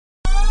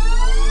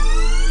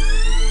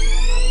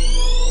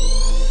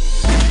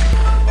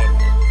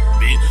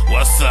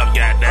What's up,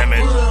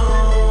 goddammit?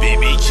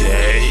 BBK.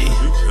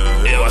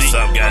 Yeah, what's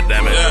up,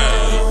 goddammit?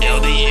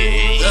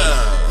 LDA.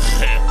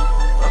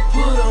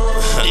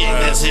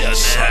 Yeah, this here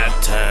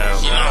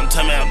Chi-Town. You know what I'm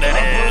talking about? That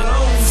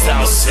ass.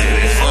 South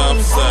City,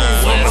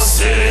 West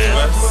City,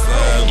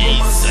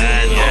 East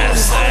Side,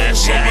 West Side,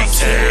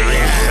 BBK.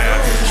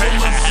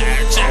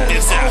 Check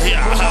this out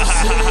here.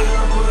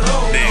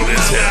 Dig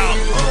this out.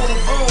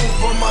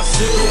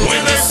 When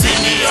they see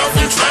me off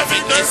in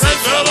traffic, they say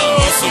fella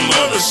on some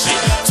other shit.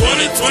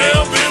 2012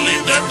 Bentley,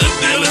 that the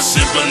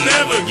dealership will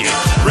never get.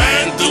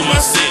 Riding through my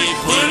city,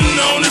 putting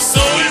on it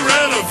so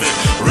irrelevant.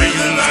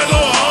 Reason I go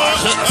hard,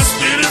 I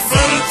spit it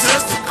from the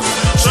testicle.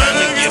 Trying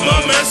to get my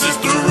message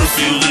through,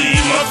 refuse to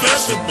eat my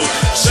vegetable.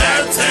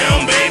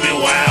 Chi-Town, baby,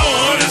 wild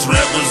hunters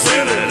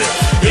representative.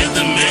 Hit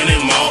the mini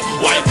mall,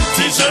 wipe the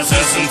t-shirts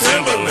and some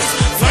Timberlands.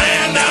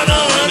 Flying down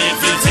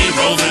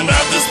 115, rolling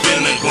about to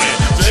spin the grand.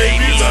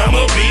 JD's, I'm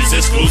a beast,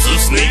 exclusive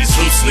sneaks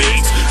from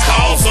sneaks.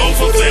 Calls on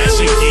for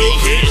fashion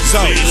geek hits.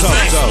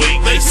 Next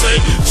week they say,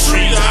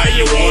 treat how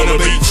you wanna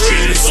be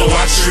treated, so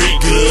I treat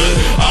good.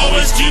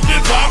 Always keep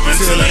it poppin'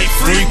 till they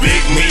free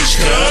Big Meech,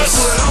 cuz.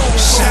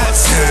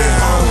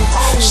 Chi-Town,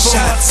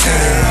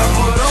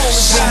 Chi-Town,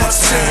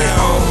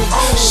 Chi-Town,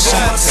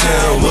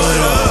 Chi-Town.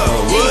 What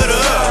up? What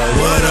up?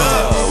 What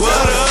up?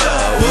 What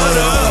up? What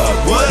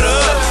up? What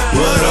up?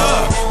 What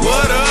up?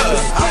 What up?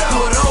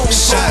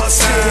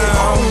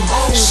 Chi-Town,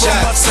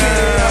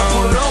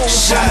 Chi-Town,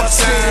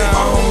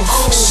 Chi-Town,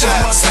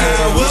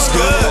 Chi-Town. What's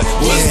good?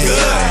 What's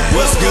good?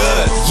 What's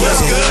good?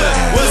 What's good?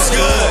 What's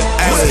good?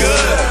 What's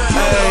good?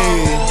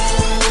 Hey.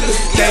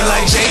 They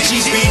like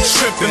JG be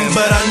trippin',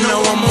 but I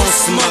know I'm on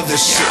some other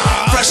shit.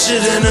 Fresher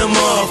than a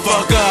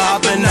motherfucker,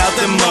 hoppin' out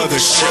the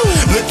mothership.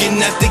 Looking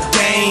at the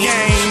game,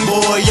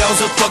 boy,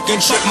 y'all's a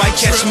fucking trip. Might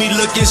catch me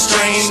looking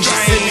strange,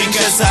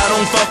 because I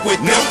don't fuck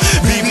with no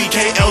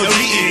BBK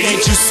LDE.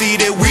 Can't you see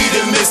that we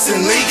the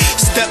missing link?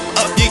 Step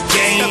up your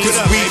game, cause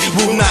we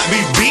will not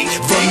be beat.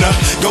 From the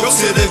go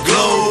to the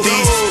glow,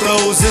 these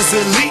flows is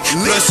elite.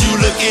 Plus you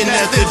looking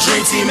at the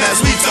dream team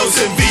as we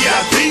toastin'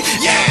 VIP.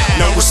 Yeah,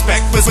 no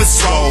respect for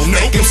Swole, no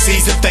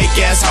MCs and fake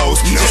ass hoes.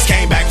 Just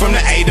came back from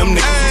the A, them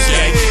niggas,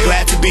 yeah.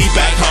 Glad to be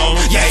back home,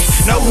 yeah.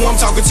 Know who I'm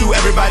talking to,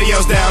 everybody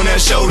else down there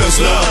showed us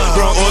love.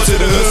 Brought all to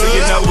the hood, so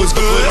you know what's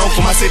good on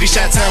for my city,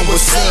 Chi-Town,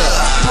 what's up?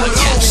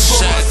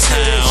 Chi-Town,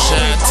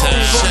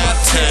 Chi-Town,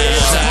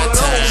 Chi-Town,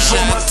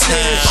 Chi-Town,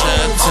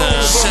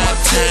 Chi-Town,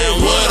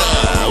 Chi-Town, what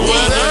up,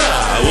 what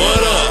up,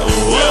 what up,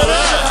 what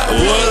up,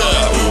 what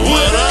up,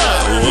 what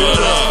up,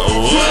 what up,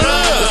 what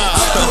up?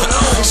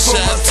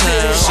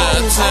 Chi-Town,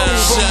 Chi-Town,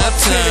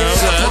 Chi-Town,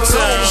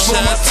 Chi-Town,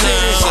 Chi-Town,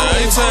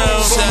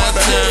 Chi-Town,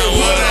 Chi-Town,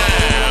 what up,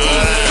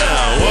 what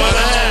up, what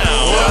up,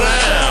 what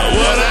up,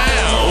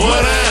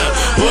 what up,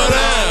 what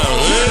up,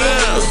 what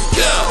up,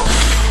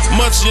 yeah.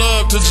 Much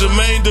love to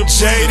Jermaine the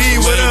JD,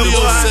 what up,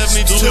 boy?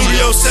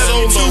 Studio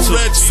 72,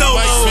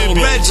 Solo,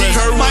 Reggie,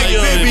 Mike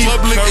Bibby,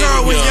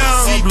 Kerwin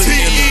Young,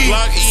 TE,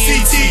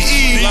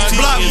 CTE,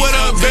 Block, what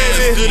up,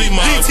 baby?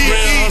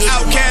 DTE,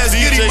 Outkast,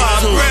 Giddy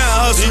Mob, Ground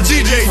Hustle,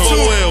 DJ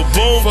Swole,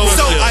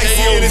 So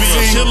Icy in the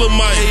team,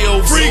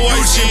 Free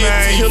Gucci,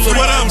 man.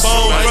 What up,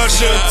 Bone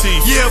Russia?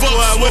 Yeah, boy,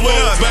 what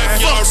up, man?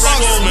 Fuck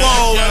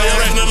Swole, man.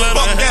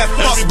 Fuck that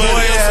fuck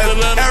boy.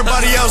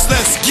 Everybody else,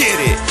 let's get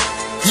it.